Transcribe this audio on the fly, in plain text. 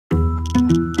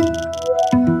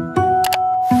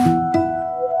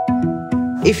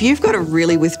If you've got a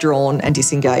really withdrawn and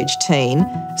disengaged teen,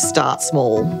 start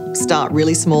small. Start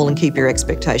really small and keep your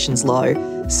expectations low.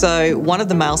 So one of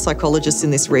the male psychologists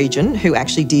in this region who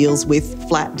actually deals with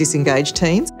flat disengaged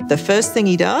teens, the first thing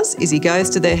he does is he goes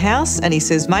to their house and he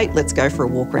says, mate, let's go for a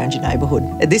walk around your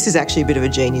neighbourhood. This is actually a bit of a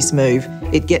genius move.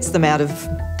 It gets them out of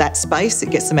that space,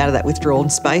 it gets them out of that withdrawn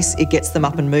space, it gets them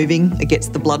up and moving, it gets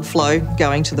the blood flow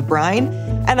going to the brain,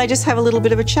 and they just have a little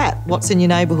bit of a chat. What's in your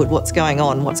neighbourhood? What's going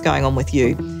on? What's going on with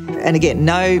you? And again,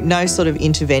 no sort of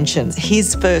interventions.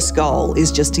 His first goal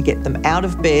is just to get them out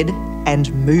of bed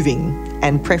and moving,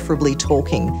 and preferably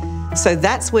talking. So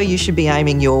that's where you should be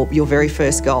aiming your very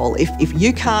first goal. If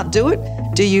you can't do it,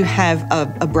 do you have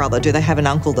a brother? Do they have an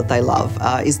uncle that they love?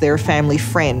 Is there a family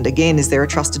friend? Again, is there a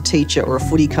trusted teacher or a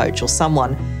footy coach or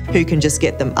someone who can just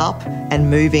get them up and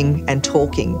moving and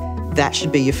talking? That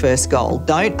should be your first goal.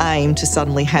 Don't aim to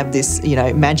suddenly have this,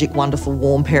 magic, wonderful,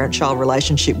 warm parent-child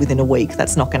relationship within a week.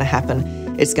 That's not going to happen.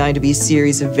 It's going to be a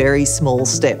series of very small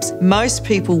steps. Most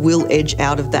people will edge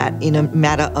out of that in a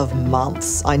matter of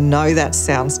months. I know that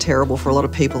sounds terrible for a lot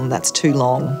of people and that's too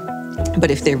long.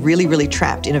 But if they're really, really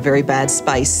trapped in a very bad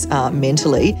space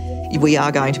mentally, we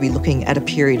are going to be looking at a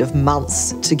period of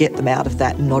months to get them out of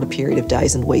that, not a period of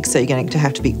days and weeks. So you're going to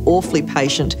have to be awfully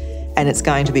patient, and it's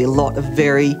going to be a lot of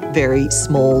very, very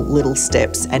small little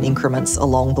steps and increments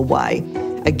along the way.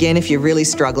 Again, if you're really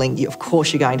struggling, of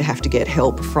course you're going to have to get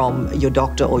help from your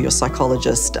doctor or your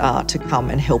psychologist to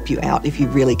come and help you out if you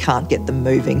really can't get them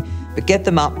moving. But get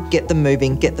them up, get them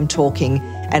moving, get them talking,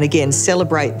 and again,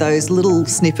 celebrate those little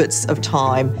snippets of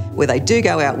time where they do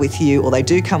go out with you, or they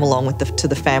do come along to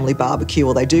the family barbecue,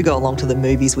 or they do go along to the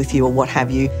movies with you, or what have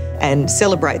you, and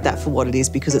celebrate that for what it is,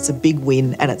 because it's a big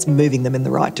win and it's moving them in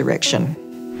the right direction.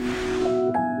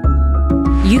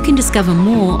 You can discover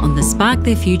more on the Spark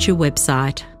Their Future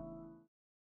website.